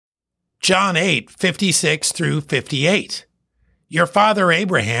John 8:56 through 58. Your father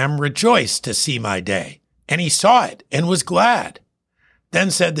Abraham rejoiced to see my day, and he saw it and was glad.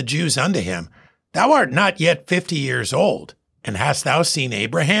 Then said the Jews unto him, Thou art not yet 50 years old, and hast thou seen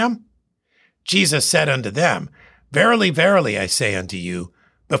Abraham? Jesus said unto them, Verily, verily, I say unto you,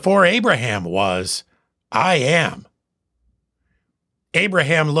 before Abraham was, I am.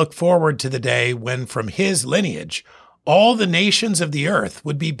 Abraham looked forward to the day when from his lineage all the nations of the earth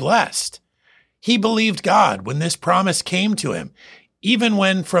would be blessed. He believed God when this promise came to him, even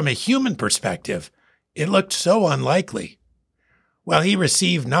when, from a human perspective, it looked so unlikely. While he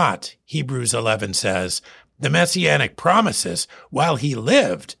received not, Hebrews 11 says, the messianic promises while he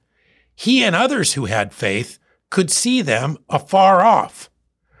lived, he and others who had faith could see them afar off.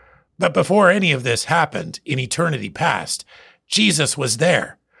 But before any of this happened in eternity past, Jesus was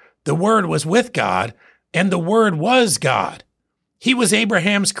there. The Word was with God, and the Word was God. He was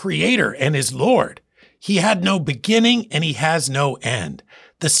Abraham's creator and his Lord. He had no beginning and he has no end,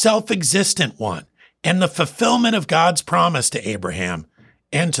 the self-existent one, and the fulfillment of God's promise to Abraham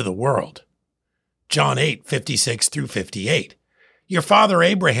and to the world. John 8:56 through 58. Your father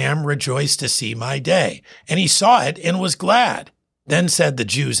Abraham rejoiced to see my day, and he saw it and was glad. Then said the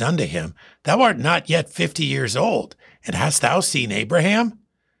Jews unto him, Thou art not yet 50 years old, and hast thou seen Abraham?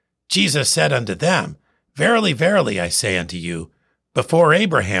 Jesus said unto them, Verily, verily, I say unto you, before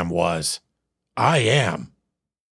Abraham was, I am.